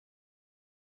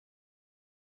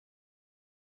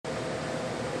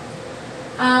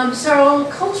So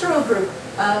cultural group.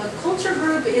 Culture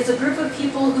group is a group of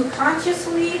people who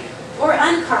consciously or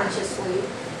unconsciously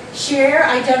share,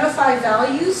 identify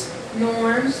values,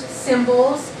 norms,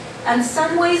 symbols, and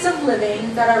some ways of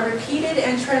living that are repeated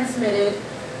and transmitted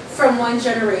from one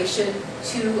generation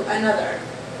to another.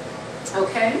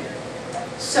 Okay?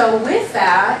 So with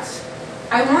that,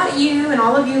 I want you, and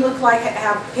all of you look like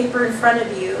have paper in front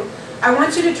of you, I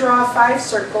want you to draw 5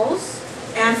 circles.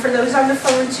 And for those on the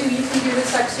phone too, you can do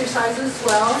this exercise as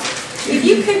well. If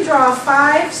you can draw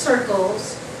 5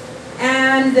 circles,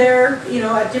 and they're,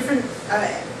 at different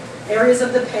areas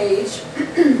of the page,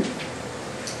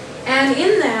 and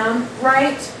in them,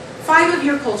 write 5 of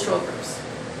your cultural groups.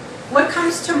 What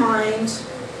comes to mind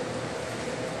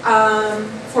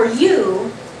for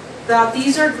you that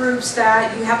these are groups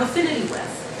that you have affinity with?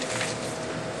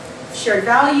 Shared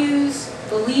values,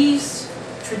 beliefs,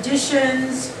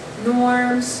 traditions,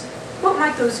 norms. What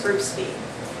might those groups be?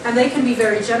 And they can be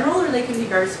very general or they can be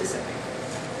very specific.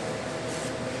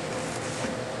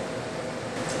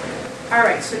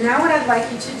 Alright, so now what I'd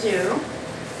like you to do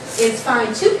is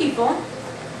find 2 people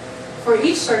for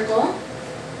each circle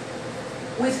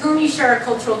with whom you share a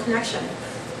cultural connection.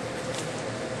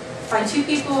 Find 2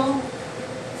 people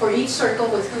for each circle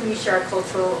with whom you share a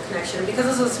cultural connection. Because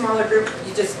this is a smaller group,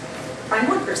 you just find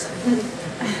 1 person.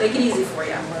 Make it easy for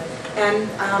you. And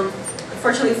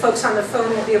unfortunately, folks on the phone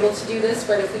won't be able to do this,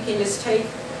 but if we can just take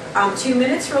 2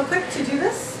 minutes real quick to do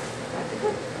this, that'd be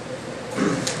good.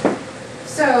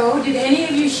 So, did any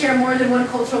of you share more than 1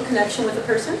 cultural connection with a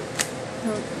person?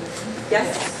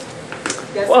 Yes?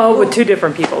 Yes? Well, with 2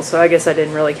 different people, so I guess I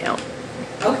didn't really count.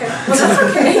 Okay, well that's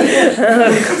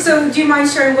okay. So, do you mind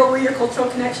sharing what were your cultural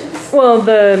connections? Well,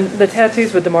 the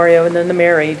tattoos with Demario and then the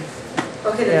married.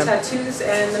 Okay, the tattoos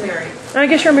and the married. I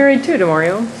guess you're married too,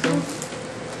 Demario.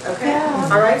 So. Okay. Yeah.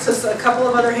 All right. So a couple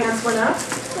of other hands went up.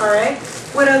 All right.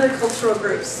 What other cultural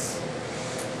groups?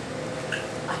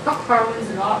 Harleys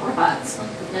and hot rods.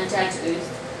 And tattoos.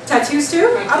 Tattoos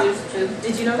too? Tattoos too.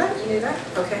 Did you know that? You knew that?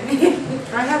 Okay.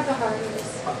 I have the Harleys.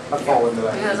 I fall into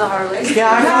that. He has a Harley.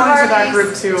 Yeah, I fall into that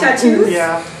group too. Tattoos?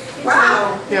 Yeah.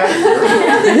 Wow. Yeah.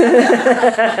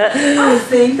 I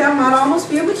think that might almost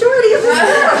be a majority of this.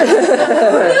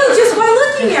 No, just by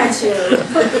looking at you.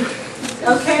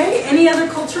 Okay. Any other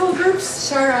cultural groups?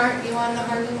 Sure, aren't you on the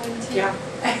Harley one too? Yeah.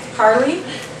 Harley?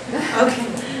 Okay.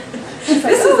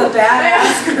 This is a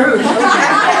badass group.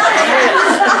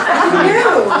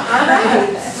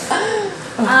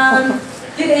 All right.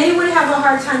 Did anyone have a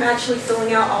hard time actually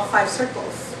filling out all 5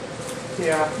 circles?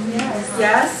 Yeah. Yes.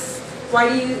 Yes? Why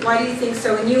do you think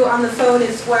so? And you on the phone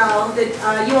as well. Did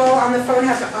you all on the phone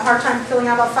have a hard time filling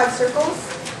out all 5 circles?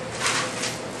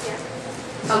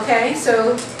 Yeah. Okay,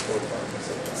 so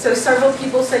several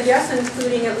people said yes,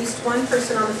 including at least 1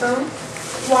 person on the phone.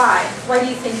 Why? Why do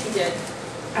you think you did?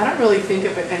 I don't really think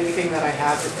of anything that I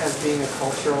have as being a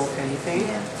cultural anything.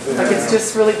 Yeah. Like it's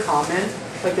just really common.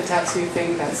 Like the tattoo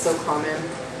thing, that's so common.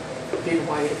 Being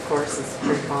white, of course, is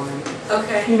pretty common.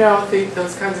 Okay.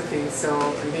 Those kinds of things. So,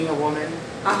 and being a woman,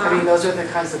 I mean, those are the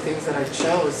kinds of things that I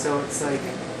chose. So it's like,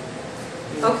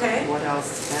 okay. What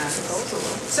else is next?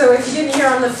 So if you didn't hear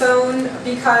on the phone,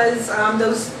 because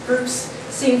those groups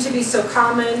seem to be so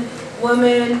common,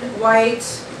 woman, white,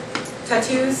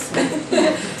 tattoos,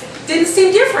 didn't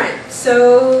seem different.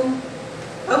 So,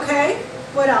 okay,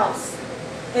 what else?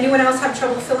 Anyone else have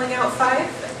trouble filling out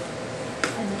 5?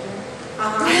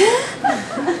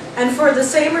 And for the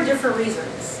same or different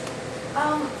reasons?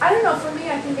 I don't know. For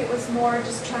me, I think it was more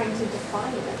just trying to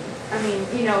define it. I mean,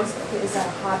 is that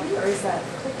a hobby or is that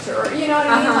culture? Or, you know what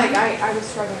I mean? Like, I was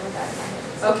struggling with that in my head.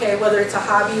 So. Okay, whether it's a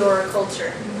hobby or a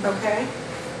culture. Okay.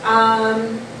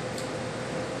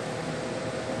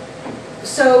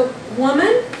 So,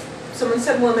 woman, someone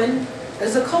said woman,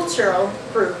 is a cultural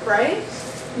group, right?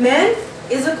 Men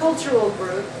is a cultural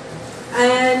group.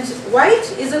 And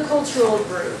white is a cultural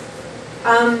group.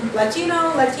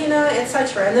 Latino, Latina,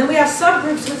 etc. And then we have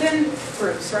subgroups within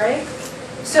groups, right?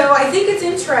 So I think it's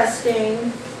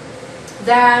interesting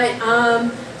that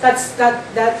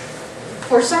that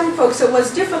for some folks it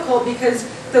was difficult because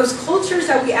those cultures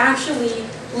that we actually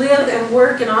live and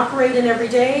work and operate in every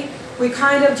day, we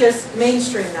kind of just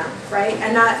mainstream them, right?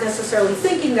 And not necessarily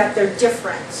thinking that they're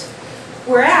different.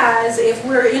 Whereas if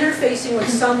we're interfacing with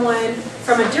someone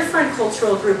from a different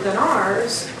cultural group than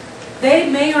ours, they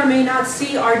may or may not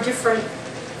see our different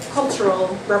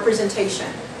cultural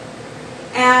representation.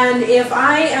 And if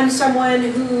I am someone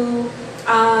who,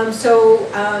 as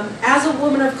a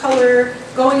woman of color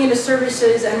going into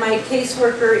services and my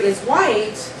caseworker is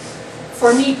white,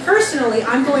 for me personally,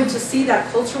 I'm going to see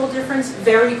that cultural difference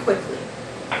very quickly.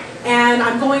 And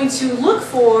I'm going to look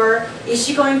for, is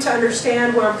she going to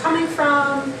understand where I'm coming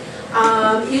from?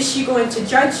 Is she going to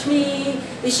judge me?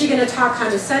 Is she going to talk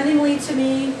condescendingly to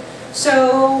me?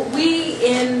 So we,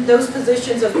 in those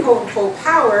positions of quote-unquote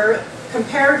power,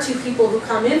 compared to people who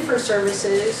come in for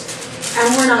services,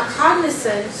 and we're not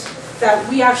cognizant that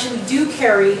we actually do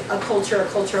carry a culture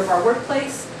of our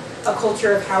workplace, a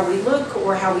culture of how we look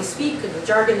or how we speak, and the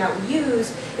jargon that we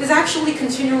use is actually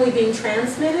continually being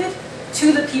transmitted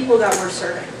to the people that we're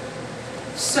serving.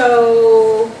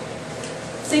 So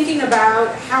thinking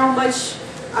about how much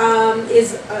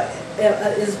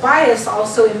is bias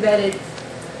also embedded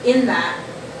in that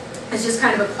is just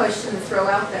kind of a question to throw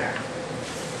out there.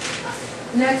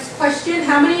 Next question,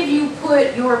 how many of you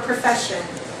put your profession?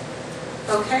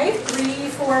 Okay, 3,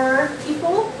 4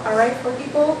 people. All right, 4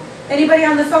 people. Anybody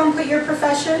on the phone put your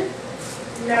profession?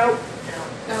 No.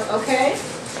 No. Okay.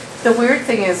 The weird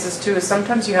thing is too, is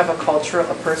sometimes you have a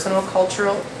personal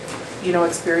cultural,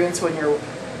 experience when you're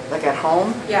like at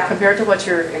home. Yeah. Compared to what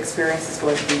your experience is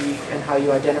going to be and how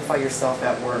you identify yourself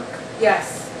at work.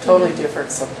 Yes. Totally different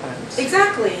sometimes.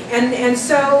 Exactly. And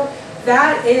so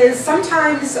that is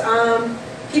sometimes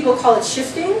people call it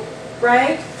shifting,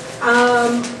 right?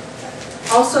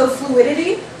 Also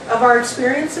fluidity of our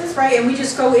experiences, right? And we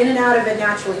just go in and out of it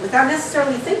naturally without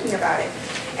necessarily thinking about it.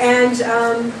 And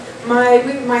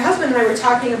my husband and I were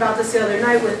talking about this the other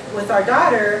night with our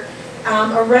daughter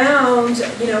around,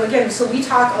 again, so we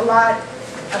talk a lot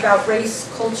about race,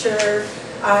 culture,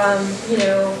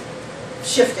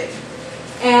 shifting.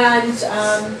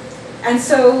 And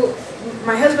so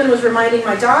my husband was reminding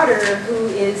my daughter, who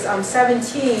is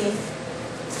 17,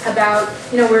 about,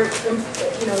 we're,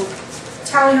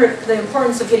 telling her the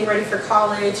importance of getting ready for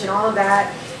college and all of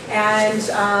that,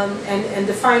 and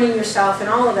defining yourself and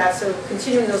all of that, so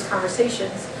continuing those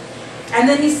conversations. And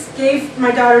then he gave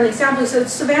my daughter an example. He said,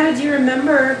 Savannah, do you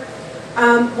remember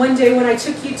one day when I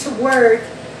took you to work,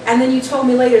 and then you told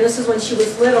me later, this is when she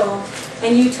was little,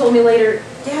 and you told me later,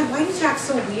 Dad, why did you act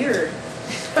so weird?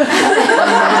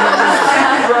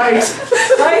 Right.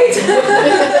 Right?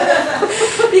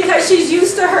 Because she's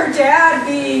used to her dad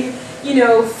being,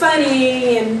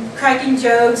 funny and cracking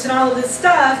jokes and all of this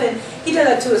stuff, and he did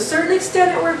that to a certain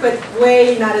extent at work, but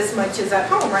way not as much as at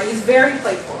home, right? He's very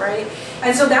playful, right?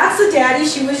 And so that's the daddy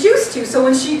she was used to. So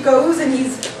when she goes and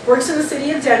works in the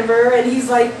city of Denver, and he's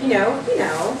like, Yeah.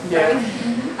 right?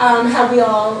 How we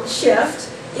all shift.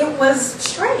 It was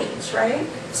strange, right?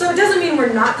 So it doesn't mean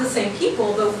we're not the same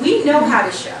people, but we know how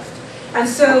to shift. And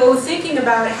so thinking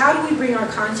about how do we bring our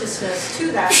consciousness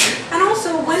to that, and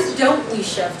also when don't we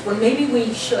shift, when maybe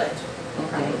we should,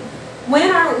 right? When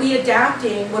aren't we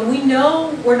adapting, when we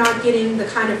know we're not getting the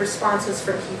kind of responses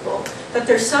from people, that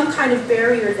there's some kind of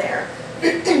barrier there.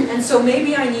 And so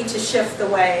maybe I need to shift the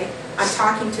way I'm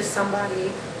talking to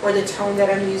somebody, or the tone that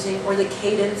I'm using, or the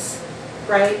cadence,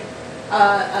 right,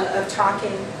 of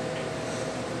talking.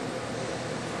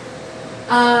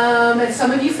 And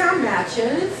some of you found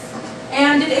matches.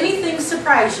 And did anything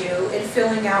surprise you in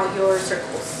filling out your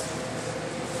circles?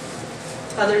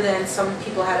 Other than some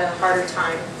people had a harder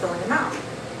time filling them out.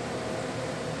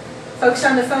 Folks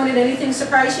on the phone, did anything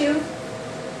surprise you?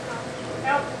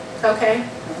 Nope. Okay.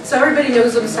 So everybody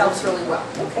knows themselves really well.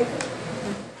 Okay, good.